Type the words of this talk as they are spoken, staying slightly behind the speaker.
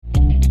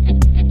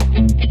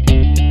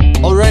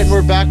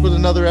we're back with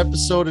another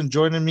episode, and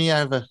joining me, I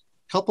have a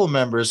couple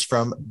members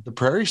from the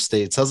Prairie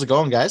States. How's it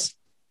going, guys?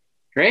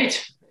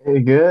 Great.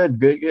 Hey,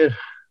 good.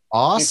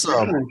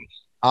 Awesome.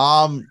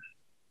 Um,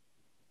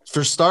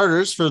 for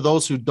starters, for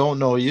those who don't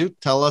know you,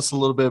 tell us a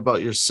little bit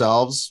about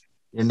yourselves,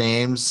 your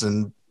names,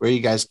 and where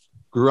you guys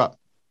grew up.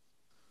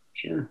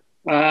 Sure.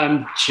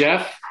 I'm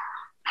Jeff,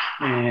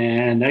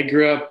 and I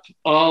grew up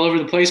all over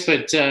the place,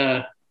 but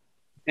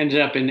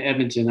ended up in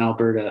Edmonton,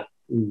 Alberta.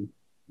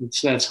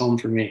 That's home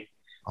for me.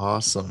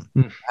 Awesome.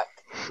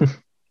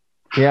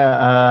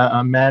 Yeah,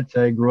 I'm Matt.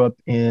 I grew up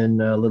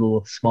in a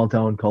little small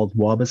town called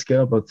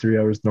Wabasca, about 3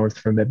 hours north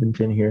from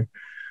Edmonton here.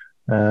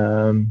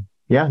 Now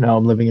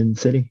I'm living in the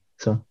city.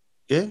 So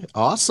Yeah,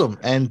 awesome.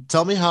 And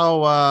tell me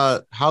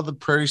how the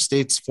Prairie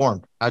States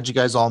formed. How'd you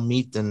guys all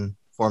meet and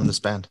form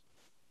this band?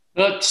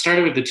 Well, it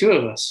started with the two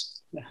of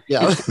us.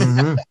 Yeah.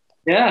 mhm.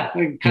 Yeah,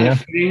 kind of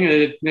fitting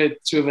that the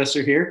two of us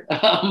are here.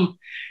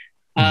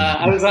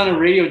 I was on a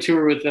radio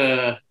tour with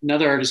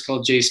another artist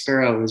called Jay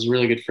Sparrow, who was a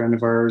really good friend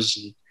of ours.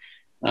 And,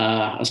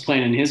 I was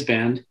playing in his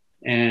band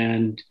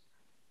and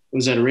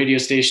was at a radio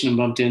station and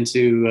bumped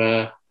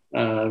into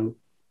a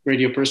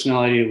radio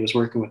personality that was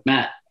working with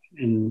Matt.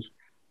 And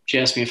she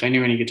asked me if I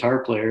knew any guitar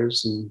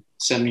players and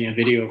sent me a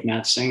video of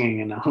Matt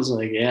singing. And I was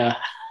like, yeah,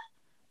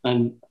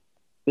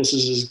 this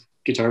is his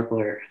guitar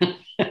player.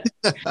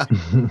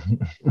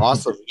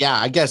 Awesome. Yeah,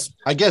 I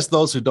guess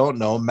those who don't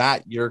know,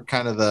 Matt, you're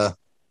kind of the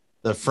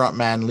front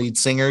man, lead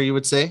singer, you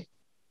would say.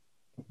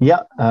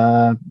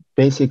 Yeah,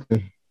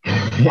 basically.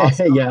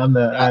 Awesome. Yeah, I'm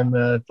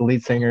the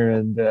lead singer,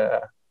 and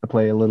I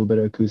play a little bit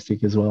of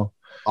acoustic as well.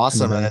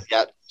 Awesome. Mhm. And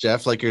yeah,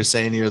 Jeff, like you're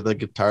saying, you're the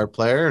guitar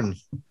player. And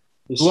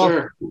Yes, who else,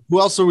 sir. who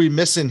else are we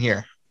missing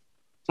here?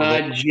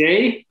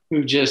 Jay,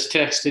 who just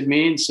texted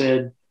me and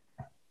said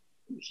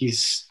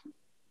he's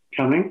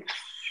coming.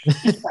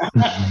 And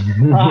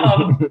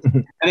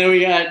then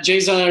we got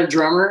Jay's our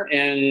drummer,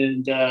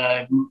 and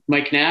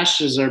Mike Nash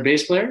is our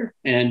bass player,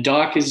 and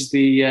Doc is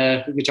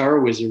the guitar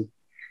wizard.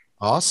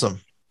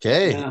 Awesome.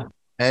 Okay. Yeah.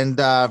 And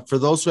for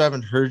those who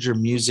haven't heard your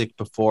music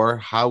before,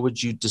 how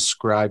would you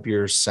describe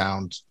your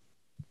sound?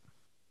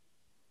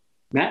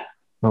 Matt?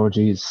 Oh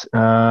geez.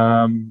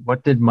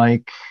 What did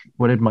Mike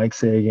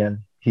say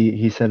again?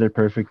 He said it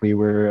perfectly.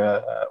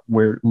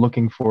 We're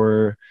looking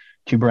to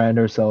brand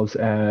ourselves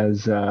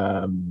as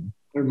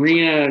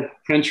Arena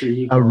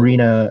country.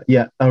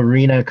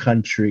 arena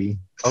country.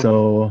 Okay.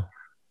 So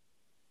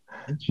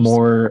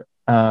more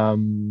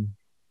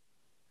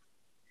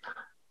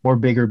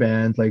bigger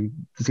band. Like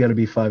there's got to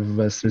be five of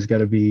us. There's got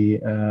to be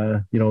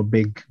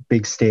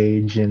big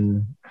stage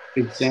and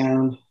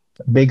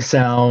Big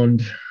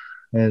sound.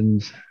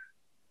 and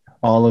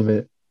all of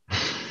it.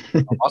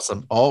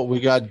 Awesome. Oh, we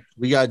got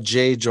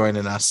Jay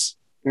joining us.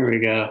 There we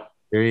go.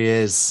 Here he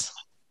is.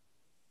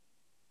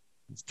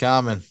 He's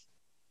coming.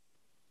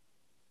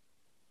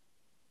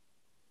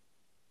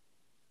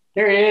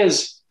 There he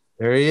is.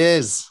 There he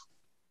is.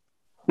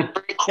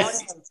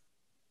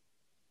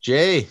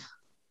 Jay,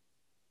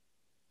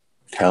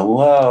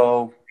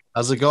 Hello.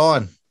 how's it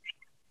going?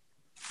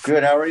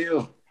 Good. How are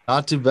you?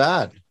 Not too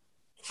bad.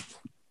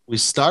 We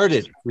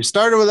started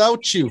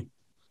without you.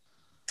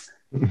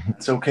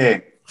 It's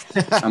okay.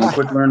 I'm a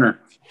quick learner.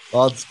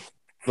 Well, it's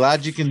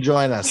glad you can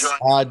join us.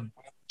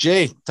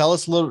 Jay, tell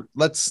us a little.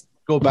 Let's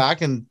go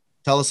back and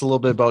tell us a little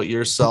bit about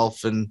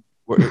yourself and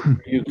where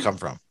you come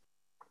from.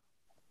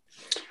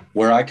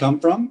 Where I come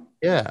from?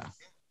 Yeah.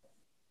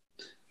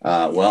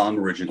 Well, I'm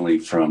originally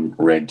from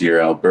Red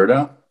Deer,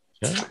 Alberta.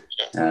 Okay.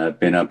 I've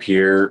been up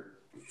here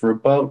for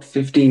about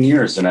 15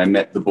 years, and I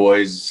met the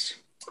boys.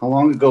 How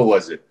long ago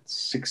was it?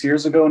 6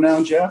 years ago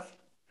now, Jeff?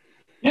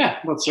 Yeah,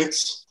 about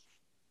 6.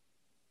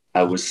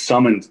 I was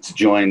summoned to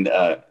join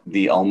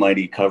the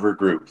almighty cover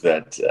group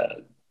that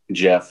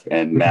Jeff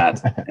and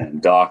Matt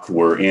and Doc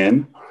were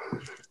in.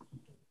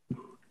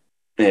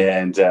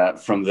 And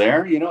from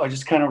there, I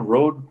just kind of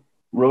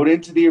rode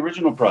into the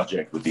original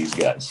project with these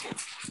guys.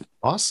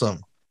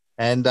 Awesome.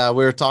 And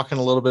we were talking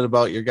a little bit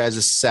about your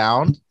guys'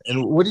 sound.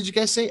 And what did you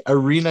guys say?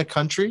 Arena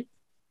country?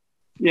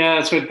 Yeah,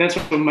 that's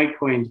what Mike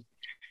coined.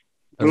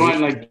 We want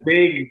like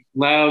big,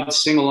 loud,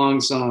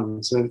 sing-along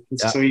songs. So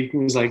he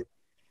was like,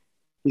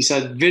 he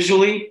said,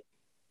 visually,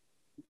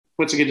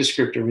 what's a good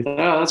descriptor? We thought,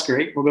 oh, that's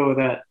great. We'll go with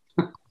that.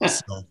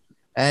 Awesome.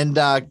 And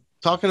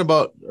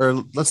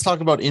let's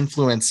talk about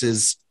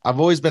influences. I've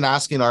always been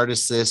asking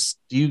artists this.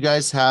 Do you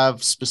guys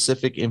have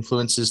specific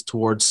influences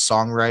towards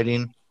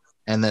songwriting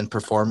and then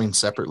performing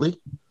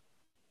separately?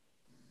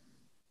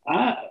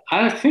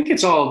 I think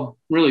it's all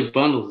really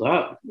bundled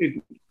up.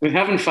 With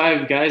having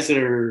 5 guys that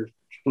are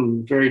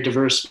from very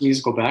diverse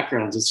musical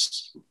backgrounds,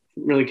 it's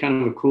really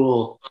kind of a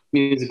cool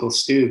musical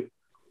stew.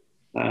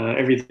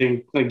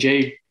 Everything, like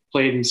Jay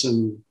played in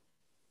some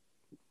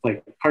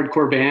like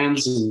hardcore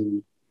bands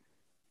and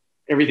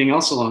everything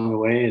else along the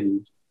way,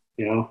 and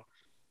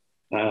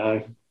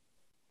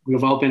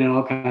we've all been in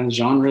all kinds of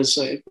genres.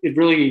 So it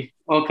really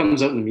all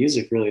comes out in the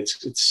music. Really,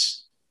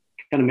 it's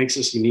kind of makes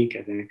us unique,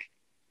 I think.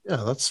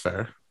 Yeah, that's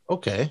fair.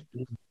 Okay.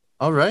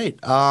 All right.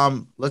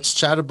 Let's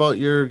chat about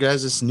your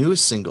guys'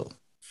 newest single,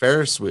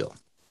 Ferris Wheel.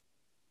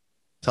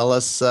 Tell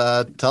us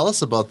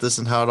about this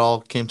and how it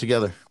all came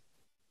together.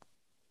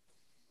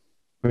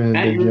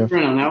 Matt, you Jeff. were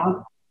in on that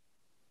one.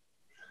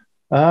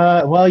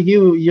 Well,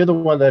 you're the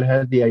one that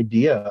had the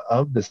idea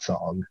of the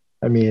song.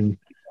 I mean,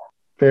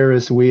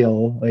 Ferris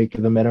wheel, like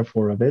the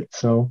metaphor of it.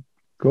 So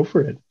go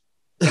for it.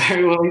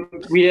 Well,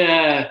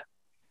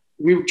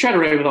 we try to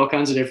write with all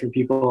kinds of different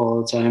people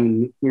all the time,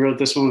 and we wrote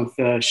this one with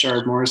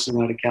Shard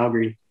Morrison out of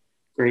Calgary.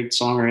 Great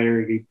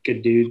songwriter,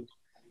 good dude.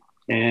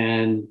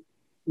 And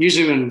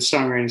usually when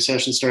songwriting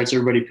session starts,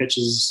 everybody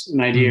pitches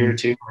an idea or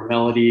two, or a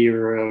melody,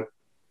 or a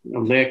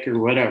lick, or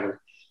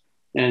whatever.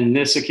 And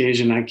this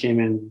occasion, I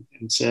came in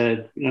and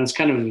said, it's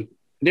kind of a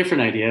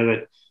different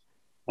idea,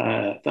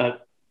 but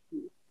thought,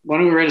 why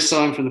don't we write a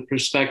song from the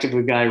perspective of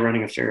a guy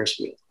running a Ferris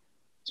wheel?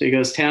 So he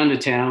goes town to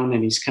town,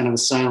 and he's kind of a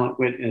silent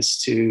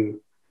witness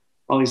to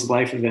all these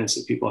life events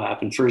that people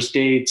happen, first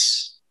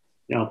dates,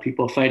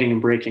 people fighting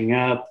and breaking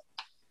up,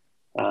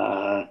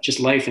 just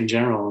life in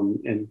general,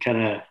 and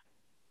kind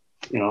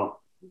of,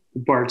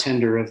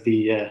 bartender of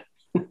the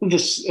of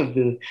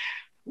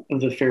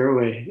the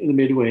fairway, the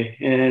midway.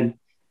 And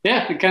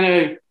yeah, it kind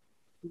of,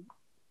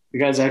 the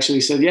guys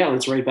actually said, yeah,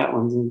 let's write that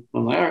one. And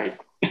I'm like, all right.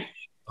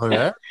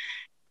 Okay.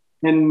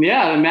 And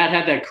yeah, Matt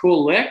had that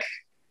cool lick.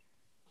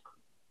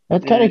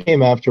 That kind of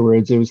came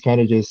afterwards. It was kind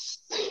of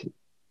just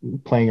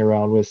playing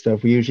around with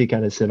stuff. We usually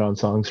kind of sit on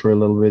songs for a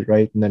little bit,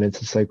 right? And then it's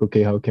just like,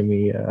 okay, how can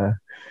we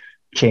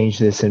change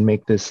this and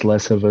make this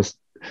less of a,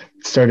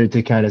 started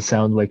to kind of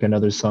sound like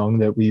another song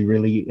that we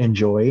really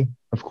enjoy,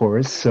 of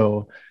course.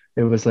 So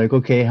it was like,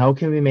 okay, how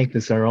can we make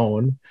this our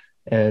own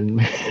and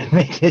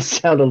make it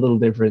sound a little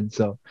different?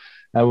 So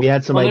we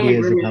had some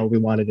ideas of how we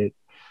wanted it.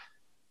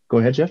 Go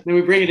ahead, Jeff. Then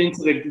we bring it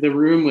into the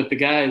room with the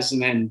guys, and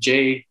then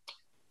Jay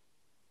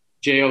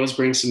always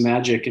brings some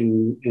magic,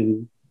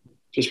 and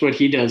just what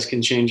he does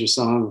can change a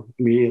song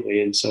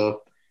immediately. And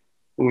so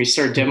when we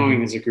start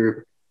demoing as a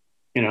group,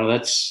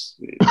 that's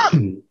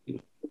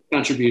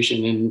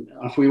contribution, and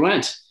off we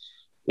went.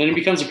 Then it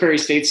becomes a Prairie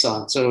State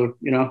song. So,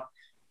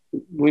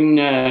 when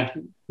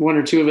one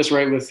or two of us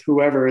write with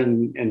whoever,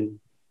 and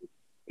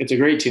it's a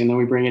great tune, then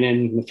we bring it in,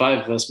 and the five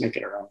of us make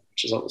it our own,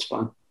 which is always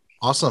fun.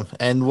 Awesome.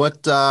 And where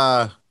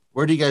do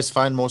you guys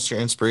find most of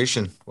your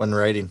inspiration when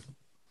writing?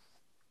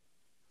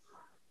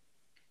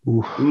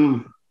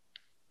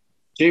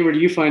 Jay, where do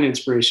you find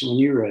inspiration when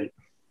you write?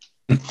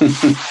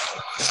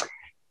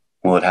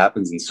 Well, it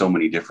happens in so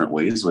many different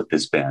ways with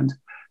this band.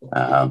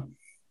 I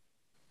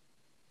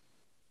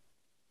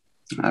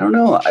don't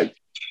know.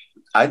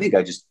 I think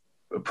I just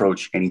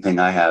approach anything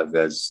I have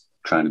as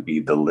trying to be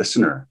the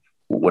listener,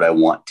 what I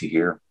want to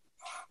hear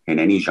in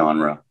any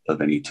genre of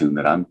any tune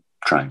that I'm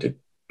trying to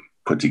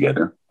put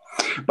together.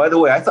 By the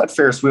way, I thought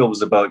Ferris Wheel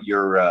was about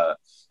your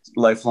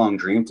lifelong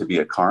dream to be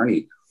a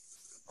carny.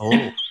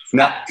 Oh,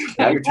 now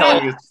you're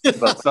telling us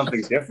about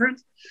something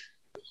different?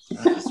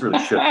 This really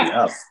shook me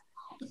up.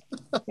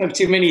 I have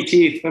too many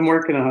teeth. I'm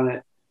working on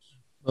it.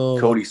 Oh.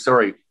 Cody,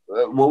 sorry.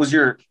 What was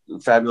your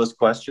fabulous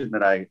question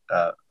that I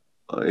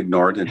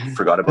ignored and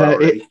forgot about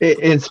already?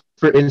 It's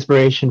for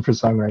inspiration for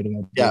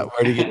songwriting. Yeah,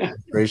 where do you get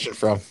inspiration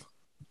from?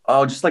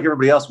 Oh, just like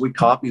everybody else, we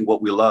copy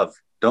what we love,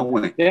 don't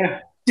we?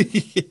 Yeah.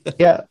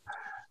 Yeah.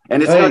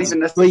 And it's not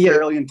even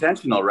necessarily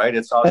intentional, right?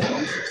 It's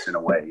osmosis in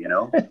a way,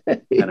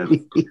 Kind of,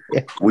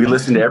 we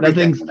listen to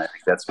everything, and I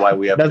think that's why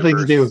we have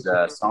diverse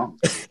songs.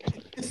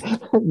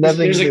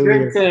 There's a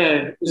great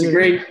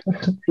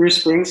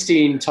Bruce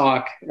Springsteen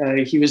talk.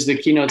 He was the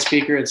keynote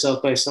speaker at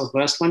South by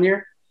Southwest one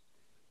year,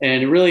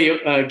 and it really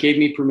gave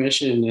me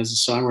permission as a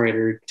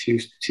songwriter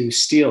to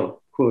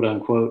steal, quote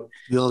unquote.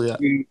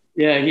 He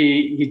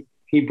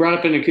brought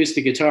up an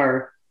acoustic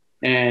guitar,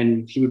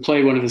 and he would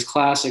play one of his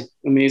classic,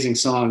 amazing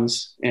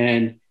songs,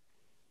 and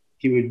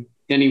he would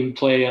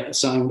play a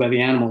song by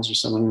the Animals or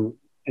something.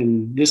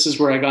 And this is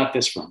where I got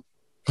this from.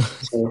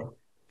 So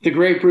the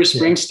great Bruce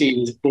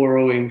Springsteen is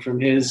borrowing from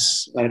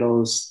his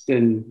idols,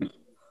 then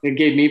it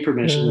gave me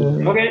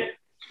permission. Okay,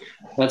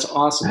 that's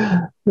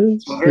awesome. So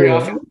very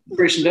often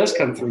inspiration does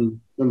come from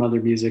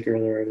other music or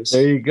other artists.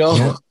 There you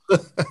go.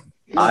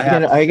 I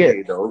have to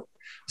say, though,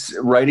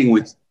 writing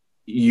with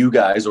you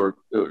guys, or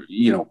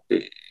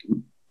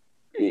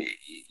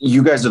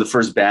you guys are the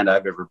first band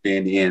I've ever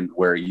been in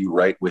where you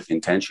write with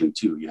intention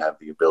too. You have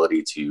the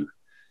ability to,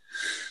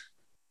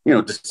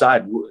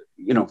 decide,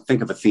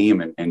 think of a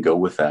theme and go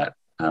with that.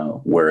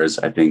 Whereas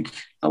I think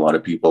a lot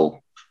of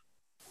people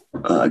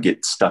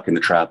get stuck in the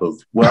trap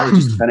of, well, it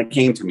just kind of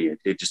came to me.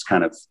 It just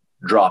kind of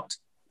dropped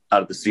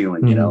out of the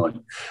ceiling, and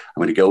I'm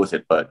going to go with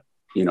it. But,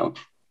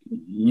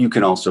 you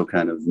can also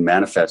kind of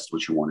manifest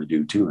what you want to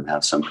do too, and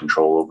have some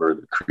control over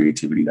the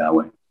creativity that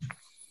way.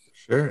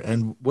 Sure.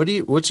 And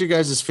what's your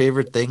guys'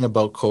 favorite thing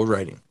about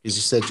co-writing? Because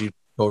you said you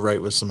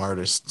co-write with some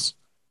artists.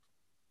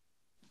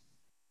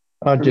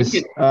 Go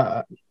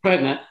ahead,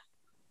 Matt.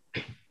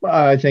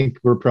 I think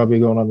we're probably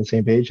going on the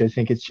same page. I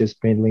think it's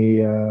just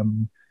mainly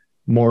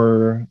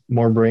more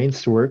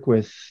brains to work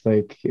with.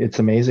 Like, it's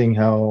amazing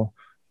how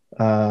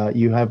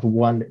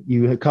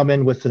you come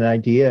in with an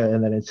idea,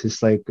 and then it's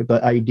just like the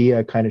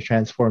idea kind of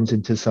transforms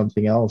into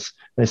something else.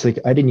 And it's like,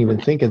 I didn't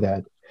even think of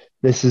that.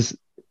 This is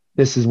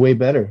way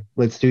better.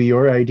 Let's do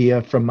your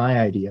idea from my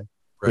idea,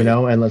 Right.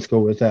 and let's go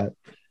with that.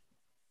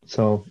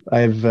 So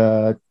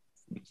I've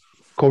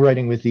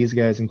co-writing with these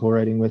guys and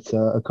co-writing with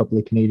a couple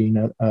of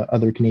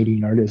other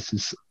Canadian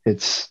artists.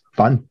 It's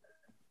fun.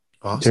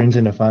 Awesome. It turns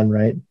into fun,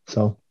 right?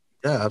 So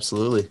yeah,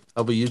 absolutely.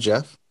 How about you,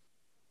 Jeff?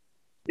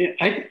 Yeah,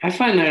 I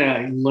find that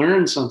I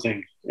learn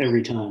something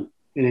every time,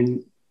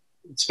 and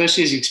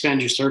especially as you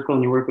expand your circle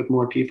and you work with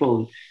more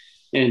people,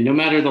 and no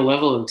matter the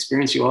level of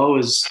experience, you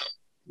always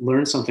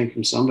learn something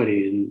from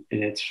somebody,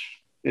 and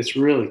it's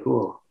really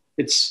cool.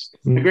 It's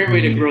a great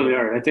way to grow the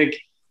art. I think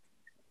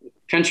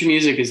country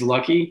music is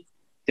lucky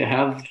to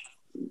have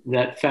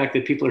that fact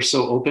that people are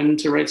so open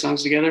to write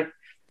songs together.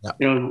 Yeah.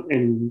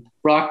 And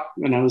rock,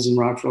 when I was in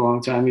rock for a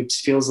long time, it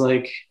feels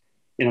like,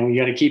 you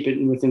got to keep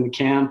it within the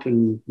camp,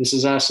 and this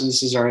is us and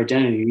this is our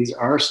identity. These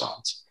are our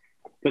songs.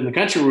 But in the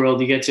country world,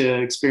 you get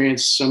to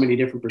experience so many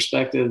different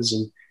perspectives,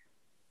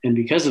 and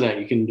because of that,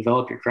 you can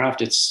develop your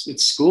craft. It's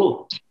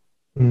school.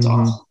 It's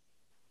awesome.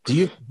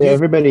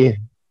 Everybody?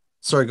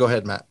 Sorry, go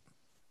ahead, Matt.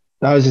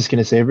 I was just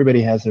gonna say,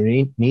 everybody has their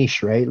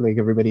niche, right? Like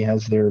everybody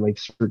has their like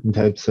certain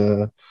types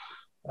of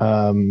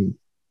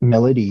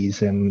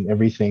melodies and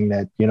everything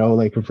that,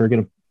 like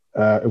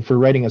if we're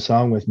writing a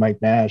song with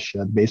Mike Nash,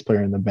 the bass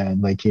player in the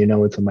band, like,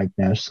 it's a Mike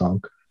Nash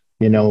song,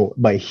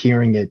 by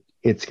hearing it,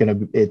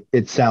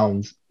 it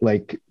sounds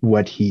like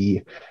what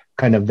he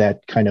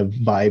that kind of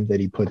vibe that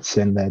he puts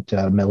in,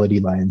 that melody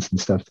lines and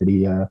stuff that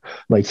he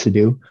likes to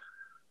do.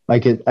 I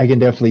can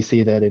definitely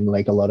see that in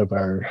like a lot of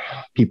our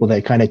people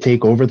that kind of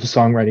take over the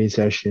songwriting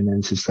session, and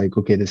it's just like,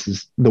 okay, this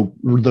is the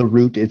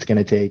route it's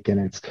going to take, and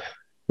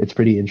it's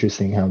pretty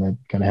interesting how that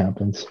kind of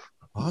happens.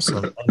 Awesome.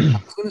 I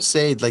was going to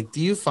say, like,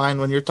 do you find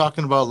when you're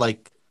talking about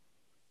like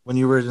when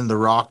you were in the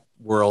rock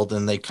world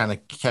and they kind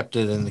of kept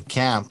it in the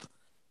camp,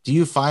 do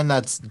you find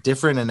that's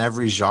different in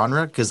every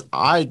genre? Because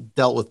I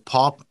dealt with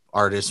pop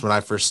artists when I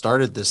first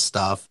started this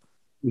stuff.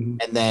 Mm-hmm.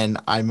 And then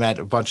I met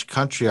a bunch of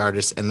country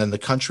artists, and then the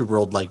country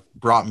world like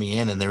brought me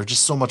in, and they were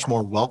just so much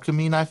more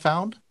welcoming, I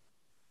found.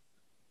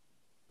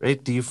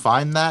 Right? Do you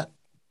find that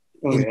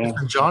in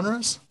different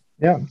genres?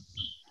 Yeah.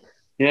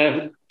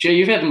 Yeah. Jay,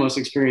 you've had the most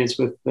experience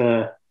with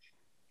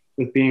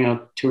being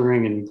out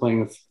touring and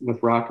playing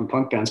with rock and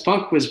punk bands.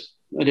 Punk was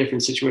a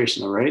different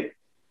situation though, right?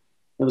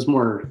 It was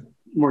more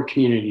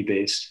community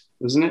based,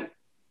 wasn't it?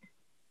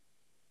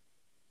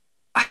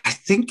 I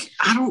think,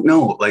 I don't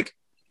know, like,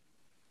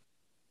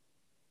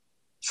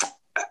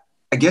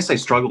 I guess I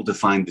struggle to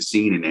find the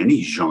scene in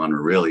any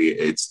genre, really.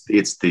 It's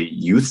the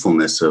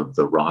youthfulness of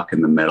the rock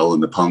and the metal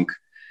and the punk,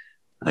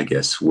 I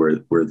guess, where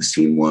the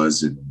scene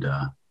was. And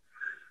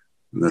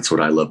that's what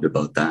I loved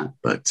about that.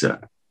 But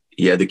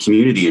yeah, the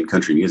community in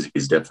country music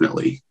is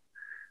definitely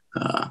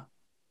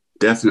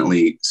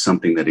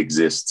something that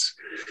exists.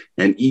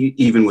 And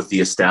even with the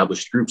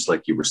established groups,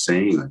 like you were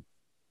saying,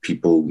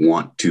 people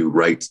want to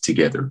write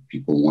together.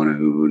 People want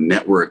to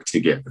network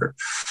together.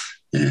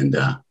 And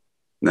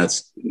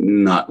that's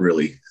not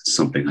really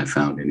something I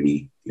found in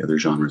any of the other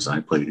genres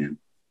I played in.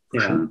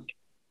 Yeah. Sure.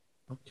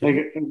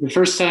 Okay. Like the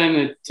first time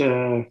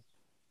that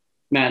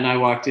Matt and I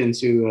walked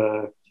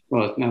into,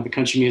 now the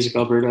Country Music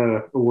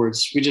Alberta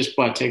Awards, we just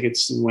bought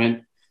tickets and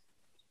went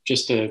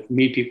just to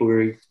meet people.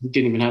 We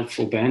didn't even have a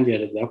full band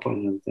yet at that point,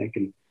 I don't think,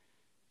 and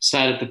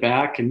sat at the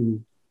back.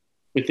 And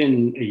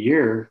within a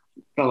year,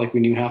 felt like we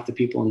knew half the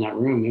people in that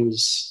room. It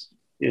was,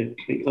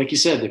 like you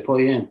said, they pull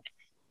you in.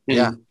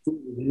 And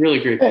really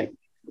great people.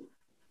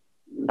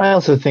 I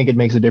also think it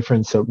makes a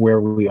difference of where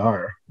we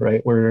are,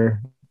 right? We're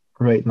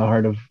right in the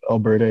heart of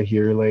Alberta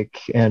here, like,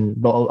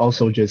 and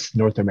also just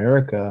North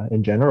America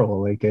in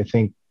general. Like, I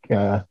think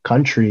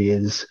country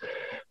is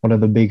one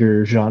of the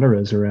bigger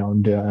genres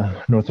around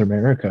North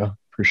America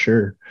for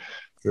sure.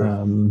 I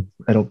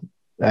don't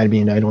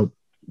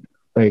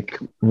like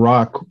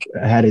rock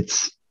had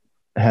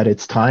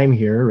its time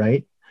here,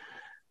 right?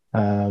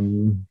 I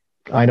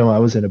know I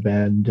was in a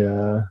band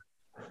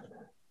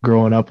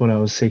growing up when I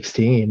was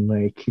 16,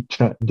 like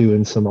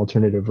doing some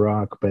alternative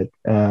rock, but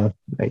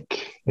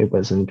like it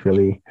wasn't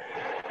really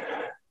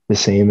the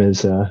same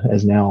as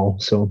now.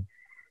 So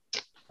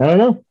I don't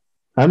know.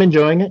 I'm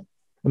enjoying it.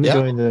 I'm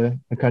enjoying the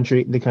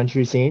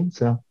country scene.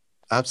 So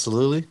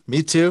absolutely,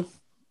 me too.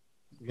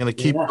 We're gonna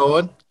keep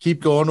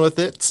going with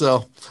it.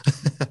 So,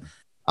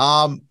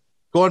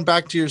 going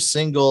back to your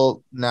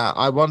single now,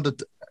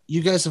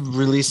 you guys have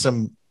released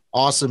some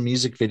awesome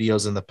music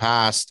videos in the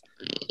past.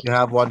 You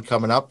have one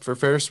coming up for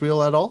Ferris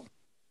Wheel at all?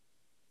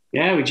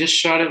 Yeah, we just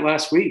shot it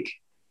last week.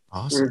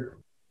 Awesome. We're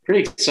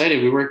pretty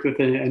excited. We worked with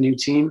a new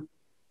team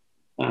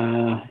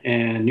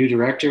and new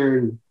director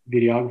and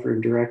videographer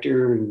and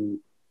director, and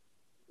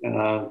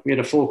we had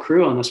a full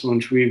crew on this one,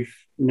 which we've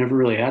never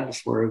really had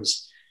before. It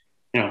was,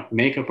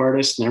 makeup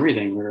artists and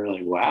everything. We were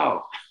like,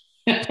 wow.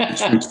 Yeah,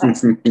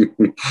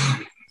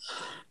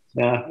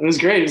 it was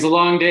great. It was a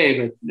long day,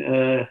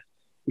 but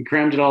we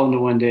crammed it all into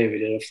one day. We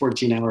did a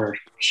 14-hour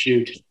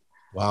shoot.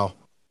 Wow.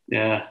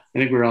 Yeah, I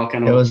think we're all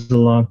kind It of was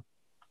long.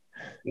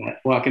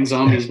 walking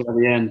zombies by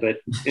the end, but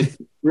it's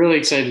really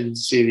excited to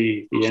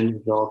see the end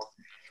result.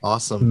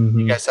 Awesome.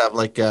 You Mhm. guys have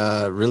like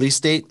a release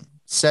date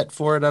set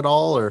for it at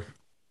all, or?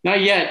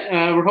 Not yet.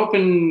 We're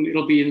hoping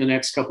it'll be in the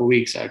next couple of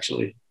weeks,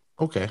 actually.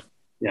 Okay.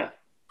 Yeah,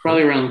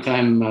 probably around the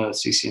time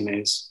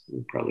CCMAs,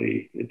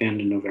 probably at the end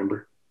of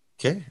November.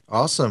 Okay.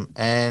 Awesome.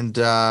 And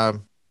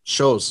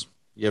shows.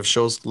 You have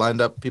shows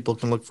lined up people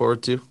can look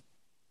forward to?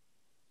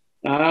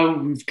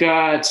 We've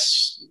got,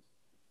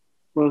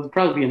 well, it'll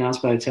probably be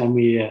announced by the time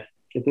we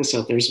get this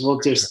out there. So we'll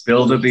just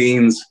Spill the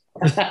beans.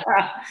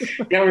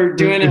 yeah, we're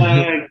doing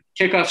a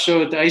kickoff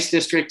show at the Ice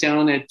District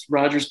down at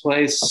Rogers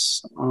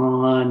Place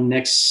on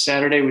next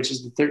Saturday, which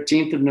is the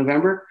 13th of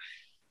November.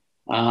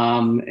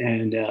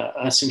 And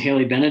us and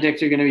Haley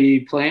Benedict are going to be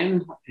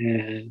playing,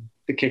 and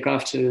the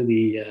kickoff to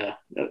the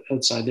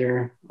outside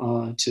there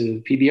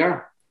to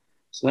PBR.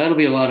 So that'll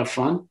be a lot of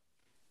fun.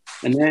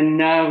 And then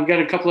we've got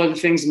a couple other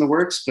things in the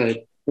works,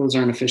 but those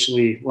aren't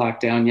officially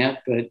locked down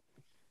yet. But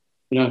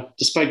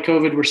despite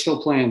COVID, we're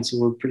still playing, so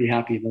we're pretty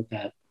happy about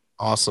that.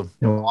 Awesome.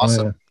 Oh,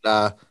 Awesome.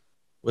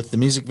 With the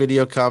music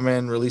video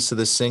coming, release of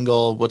this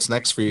single, what's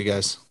next for you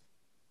guys?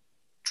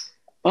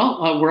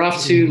 Well, we're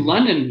off to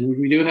London.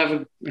 We do have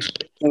a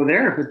show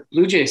there with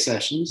Blue Jay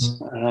Sessions.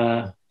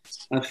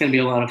 That's going to be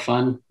a lot of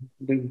fun.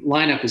 The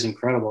lineup is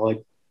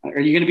incredible. Are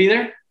you going to be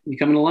there? Are you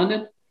coming to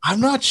London? I'm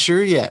not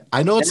sure yet.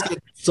 I know it's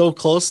getting so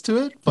close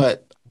to it,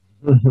 but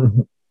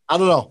I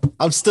don't know.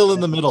 I'm still in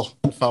the middle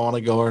if I want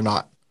to go or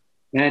not.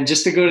 And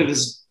just to go to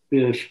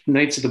the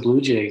Nights of the Blue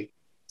Jay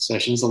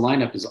Sessions, the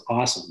lineup is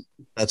awesome.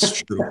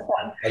 That's true.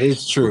 That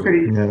is true.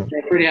 We're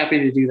pretty happy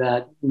to do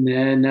that. And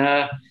then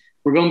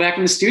we're going back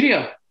in the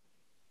studio.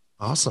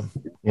 Awesome.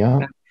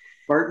 Yeah.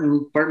 Bart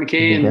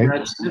McKay and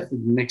Brad Smith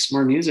make some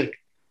more music.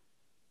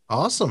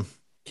 Awesome.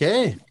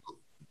 Okay.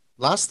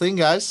 Last thing,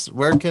 guys.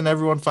 Where can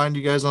everyone find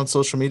you guys on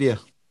social media?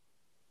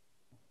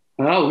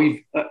 Oh,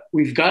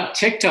 we've got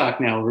TikTok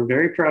now. We're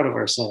very proud of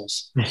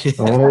ourselves.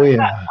 Oh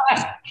yeah.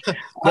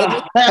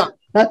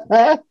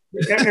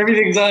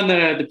 Everything's on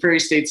the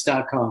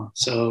prairiestates.com.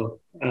 So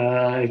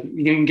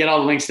you can get all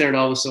the links there to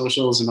all the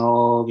socials and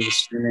all the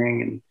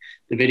streaming and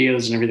the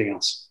videos and everything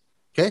else.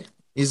 Okay.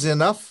 Easy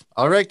enough.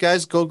 All right,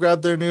 guys. Go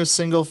grab their new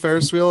single,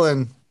 Ferris Wheel.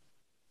 And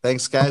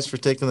thanks, guys, for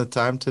taking the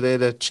time today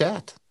to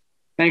chat.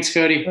 Thanks,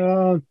 Cody.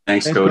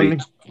 Thanks, Cody.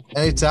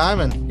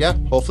 Anytime. And yeah,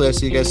 hopefully I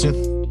see you guys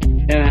soon.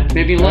 Yeah,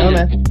 maybe in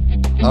London.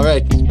 All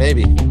right.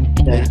 Maybe.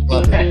 Yeah.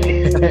 All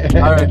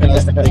right,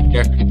 guys. Take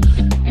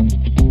care.